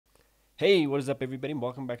Hey, what is up everybody?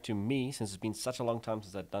 Welcome back to me, since it's been such a long time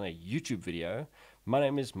since I've done a YouTube video. My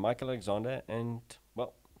name is Michael Alexander, and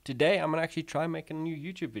well, today I'm gonna actually try and make a new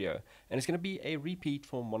YouTube video, and it's gonna be a repeat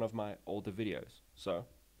from one of my older videos. So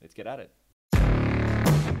let's get at it.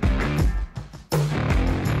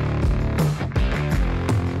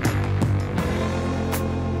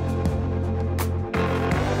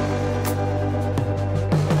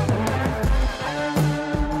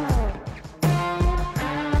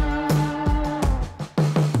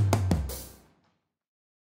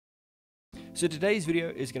 So today's video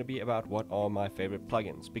is going to be about what are my favorite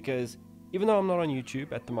plugins, because even though I'm not on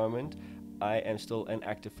YouTube at the moment, I am still an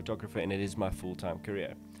active photographer and it is my full-time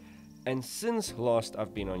career. And since last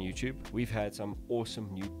I've been on YouTube, we've had some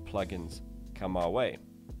awesome new plugins come our way.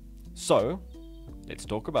 So let's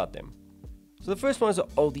talk about them. So the first one is an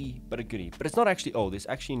oldie but a goodie, but it's not actually old, it's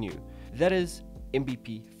actually new. That is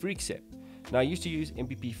MVP FreakSep. Now I used to use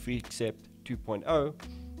MVP FreakSep 2.0,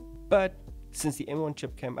 but since the M1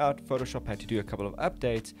 chip came out, Photoshop had to do a couple of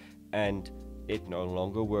updates and it no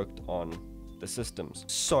longer worked on the systems.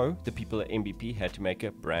 So the people at MVP had to make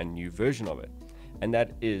a brand new version of it. And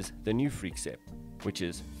that is the new FreakSep, which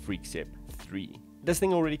is FreakSep 3. This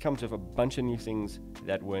thing already comes with a bunch of new things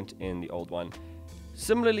that weren't in the old one.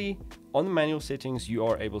 Similarly, on the manual settings, you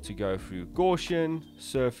are able to go through Gaussian,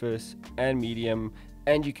 surface, and medium,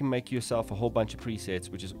 and you can make yourself a whole bunch of presets,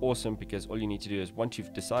 which is awesome because all you need to do is once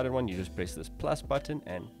you've decided one, you just press this plus button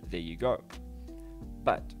and there you go.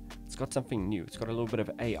 But it's got something new. It's got a little bit of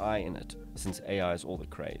AI in it, since AI is all the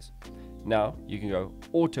craze. Now you can go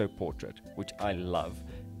auto portrait, which I love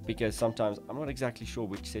because sometimes I'm not exactly sure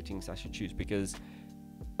which settings I should choose, because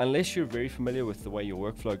unless you're very familiar with the way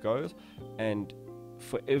your workflow goes, and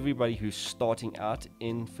for everybody who's starting out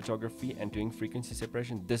in photography and doing frequency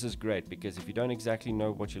separation, this is great, because if you don't exactly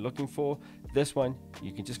know what you're looking for, this one,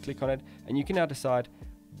 you can just click on it and you can now decide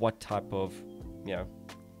what type of,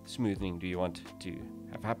 smoothing do you want to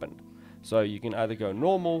have happen. So you can either go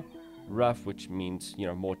normal, rough, which means,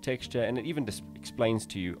 more texture, and it even explains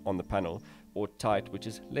to you on the panel, or tight, which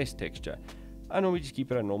is less texture. I normally just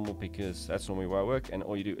keep it at normal because that's normally where I work, and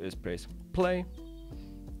all you do is press play,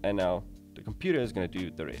 and now the computer is going to do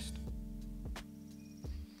the rest.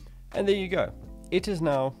 And there you go. It is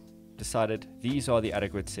now decided these are the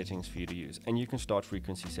adequate settings for you to use, and you can start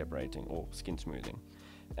frequency separating or skin smoothing.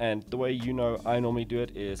 And the way I normally do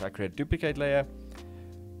it is I create a duplicate layer,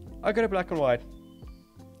 I go to black and white,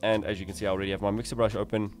 and as you can see I already have my mixer brush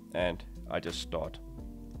open and I just start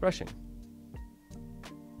brushing.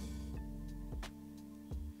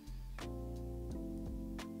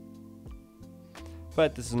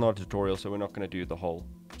 But this is not a tutorial, so we're not going to do the whole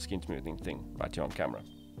skin smoothing thing right here on camera.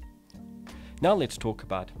 Now let's talk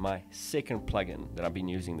about my second plugin that I've been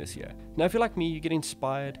using this year. Now if you're like me, you get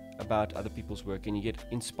inspired about other people's work and you get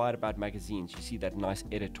inspired about magazines. You see that nice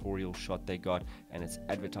editorial shot they got and it's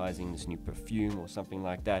advertising this new perfume or something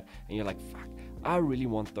like that, and you're like, fuck, I really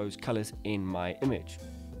want those colors in my image.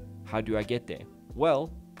 How do I get there? Well,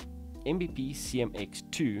 MVP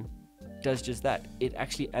CMX2 does just that. It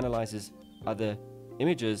actually analyzes other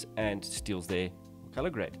images and steals their color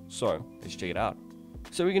grade. So let's check it out.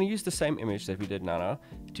 So we're going to use the same image that we did now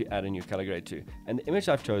to add a new color grade to, and the image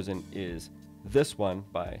I've chosen is this one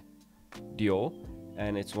by Dior,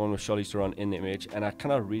 and it's one with Charlize Theron in the image, and I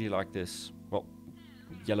kind of really like this, well,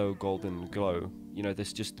 yellow golden glow,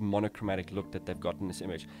 this just monochromatic look that they've got in this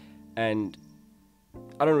image, and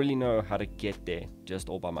I don't really know how to get there just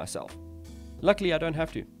all by myself. Luckily I don't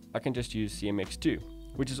have to. I can just use CMX2,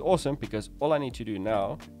 which is awesome because all I need to do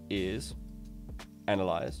now is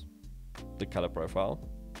analyze the color profile.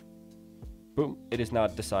 Boom, it is now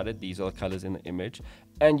decided these are the colors in the image,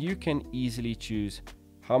 and you can easily choose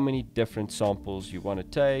how many different samples you want to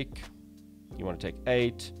take. You want to take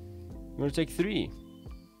 8, you want to take 3.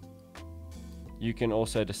 You can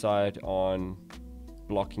also decide on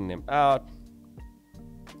blocking them out,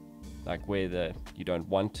 like where you don't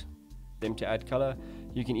want them to add color.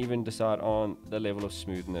 You can even decide on the level of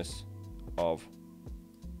smoothness of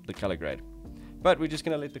the color grade. But we're just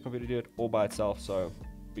going to let the computer do it all by itself,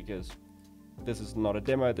 because this is not a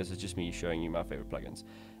demo, this is just me showing you my favorite plugins.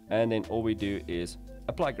 And then all we do is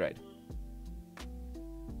apply grade.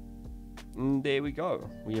 And there we go.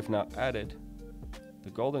 We have now added the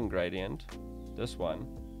golden gradient, this one,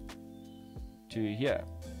 to here.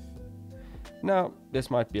 Now this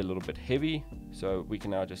might be a little bit heavy, so we can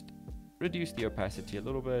now just reduce the opacity a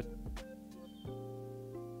little bit,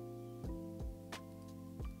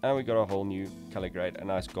 and we got a whole new color grade, a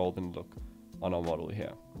nice golden look on our model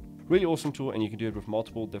here. Really awesome tool, and you can do it with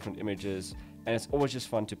multiple different images, and it's always just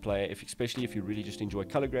fun to play, especially if you really just enjoy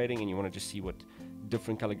color grading and you want to just see what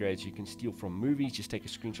different color grades you can steal from movies. Just take a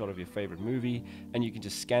screenshot of your favorite movie and you can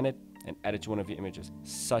just scan it and add it to one of your images.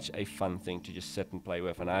 Such a fun thing to just sit and play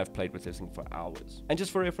with, and I've played with this thing for hours. And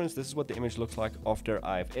just for reference, this is what the image looks like after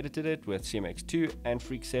I've edited it with CMX2 and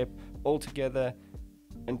FreakSep all together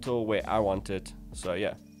until where I want it. So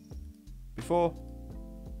yeah, before,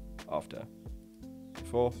 after,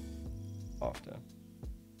 before, after.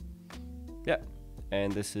 Yeah,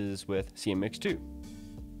 and this is with CMX2.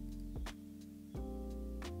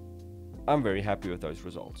 I'm very happy with those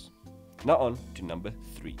results. Now on to number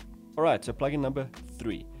 3. Alright, so plugin number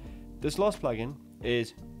 3. This last plugin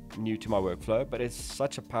is new to my workflow, but it's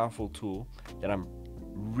such a powerful tool that I'm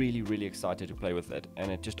really excited to play with it,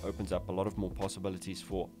 and it just opens up a lot of more possibilities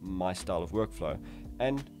for my style of workflow,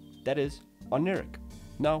 and that is Oniric.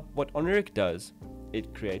 Now, what Oniric does,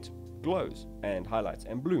 it creates glows and highlights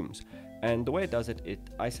and blooms, and the way it does it, it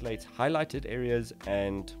isolates highlighted areas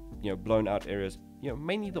and blown out areas,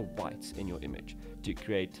 mainly the whites in your image, to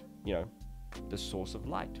create the source of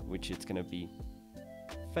light, which it's going to be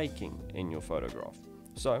faking in your photograph.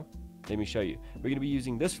 So let me show you. We're going to be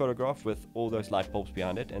using this photograph with all those light bulbs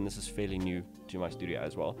behind it, and this is fairly new to my studio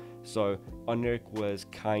as well, so Oniric was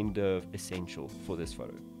kind of essential for this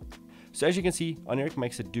photo. So as you can see, Oniric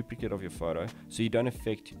makes a duplicate of your photo so you don't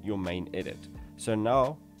affect your main edit. So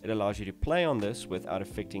now it allows you to play on this without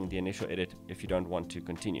affecting the initial edit if you don't want to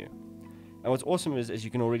continue. And what's awesome is, as you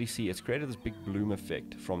can already see, it's created this big bloom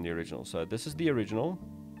effect from the original. So this is the original.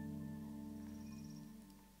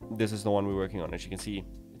 This is the one we're working on. As you can see,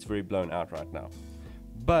 it's very blown out right now.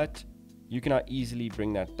 But you can now easily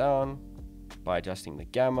bring that down by adjusting the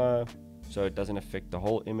gamma so it doesn't affect the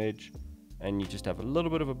whole image. And you just have a little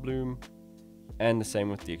bit of a bloom. And the same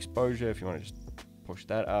with the exposure, if you want to just push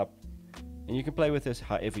that up. And you can play with this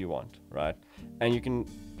however you want, right? And you can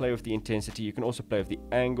play with the intensity. You can also play with the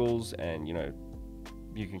angles, and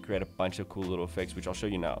you can create a bunch of cool little effects, which I'll show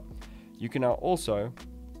you now. You can now also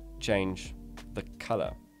change the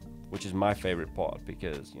color, which is my favorite part,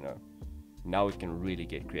 because now we can really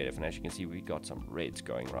get creative. And as you can see, we got some reds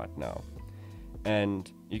going right now,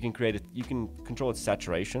 and you can create it. You can control its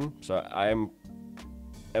saturation. So I'm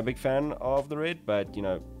a big fan of the red, but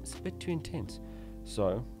it's a bit too intense.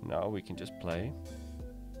 So now we can just play,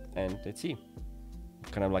 and let's see.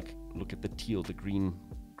 Kind of like look at the teal, the green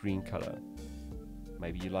color.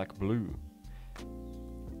 Maybe you like blue.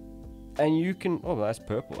 And you can, oh, that's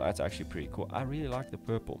purple. That's actually pretty cool. I really like the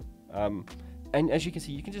purple. And as you can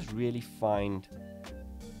see, you can just really find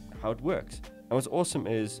how it works. And what's awesome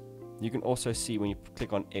is you can also see when you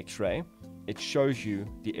click on X-ray, it shows you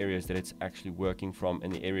the areas that it's actually working from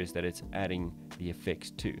and the areas that it's adding the effects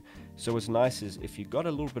to. So what's nice is if you got a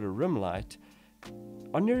little bit of rim light,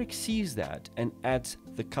 Oniric sees that and adds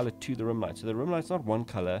the color to the rim light. So the rim light's not one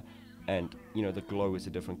color, and the glow is a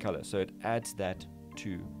different color. So it adds that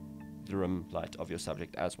to the rim light of your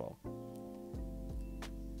subject as well.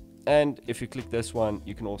 And if you click this one,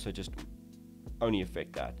 you can also just only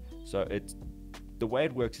affect that. So the way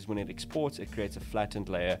it works is when it exports, it creates a flattened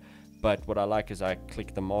layer. But what I like is I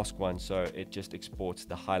click the mask one, so it just exports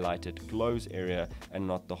the highlighted glows area and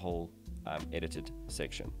not the whole edited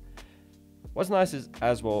section. What's nice is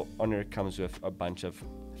as well, Oniric comes with a bunch of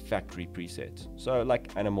factory presets. So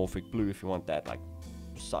like anamorphic blue if you want that like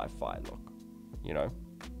sci-fi look,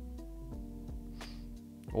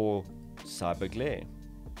 or cyber glare.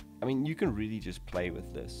 I mean, you can really just play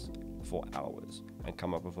with this for hours and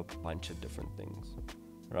come up with a bunch of different things,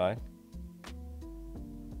 right?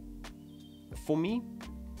 For me,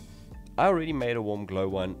 I already made a warm glow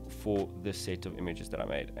one for this set of images that I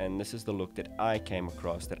made, and this is the look that I came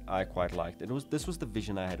across that I quite liked. This was the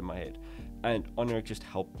vision I had in my head, and Oniric just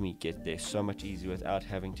helped me get there so much easier without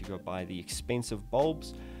having to go buy the expensive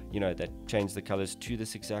bulbs, that change the colors to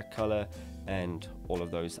this exact color and all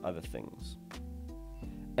of those other things.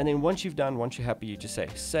 And then once you're happy, you just say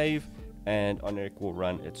save, and Oniric will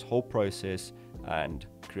run its whole process and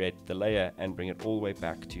create the layer and bring it all the way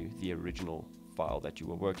back to the original file that you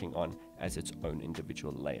were working on as its own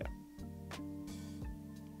individual layer.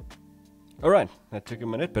 Alright, that took a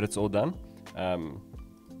minute, but it's all done.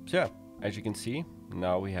 So yeah, as you can see,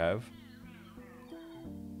 now we have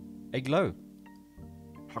a glow.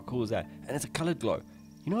 How cool is that? And it's a colored glow.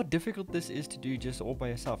 You know how difficult this is to do just all by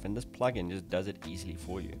yourself, and this plugin just does it easily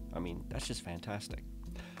for you. I mean, that's just fantastic.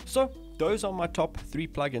 So those are my top 3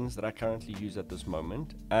 plugins that I currently use at this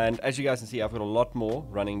moment, and as you guys can see, I've got a lot more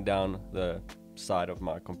running down the side of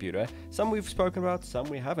my computer. Some we've spoken about, some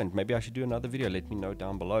we haven't. Maybe I should do another video. Let me know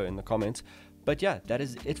down below in the comments. But yeah, that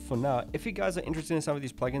is it for now. If you guys are interested in some of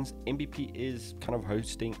these plugins, MBP is kind of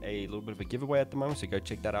hosting a little bit of a giveaway at the moment, so go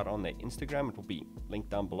check that out on their Instagram. It will be linked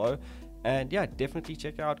down below. And yeah, definitely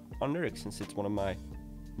check out Oniric, since it's one of my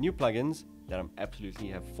new plugins that I'm absolutely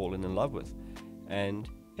have fallen in love with. And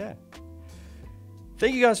yeah,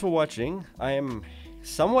 thank you guys for watching. I am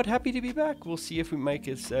somewhat happy to be back. We'll see if we make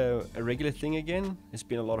it a regular thing again. It's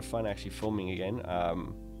been a lot of fun actually filming again.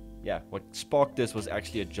 Yeah, what sparked this was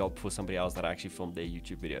actually a job for somebody else that I actually filmed their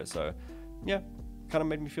YouTube video. So yeah, kind of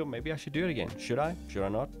made me feel maybe I should do it again. Should I? Should I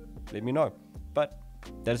not? Let me know. But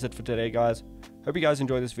that is it for today, guys. Hope you guys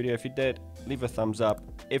enjoyed this video. If you did, leave a thumbs up.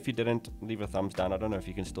 If you didn't, leave a thumbs down. I don't know if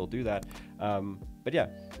you can still do that. But yeah,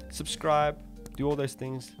 subscribe, do all those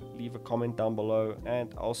things, leave a comment down below,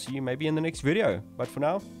 and I'll see you maybe in the next video. But for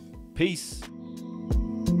now, peace.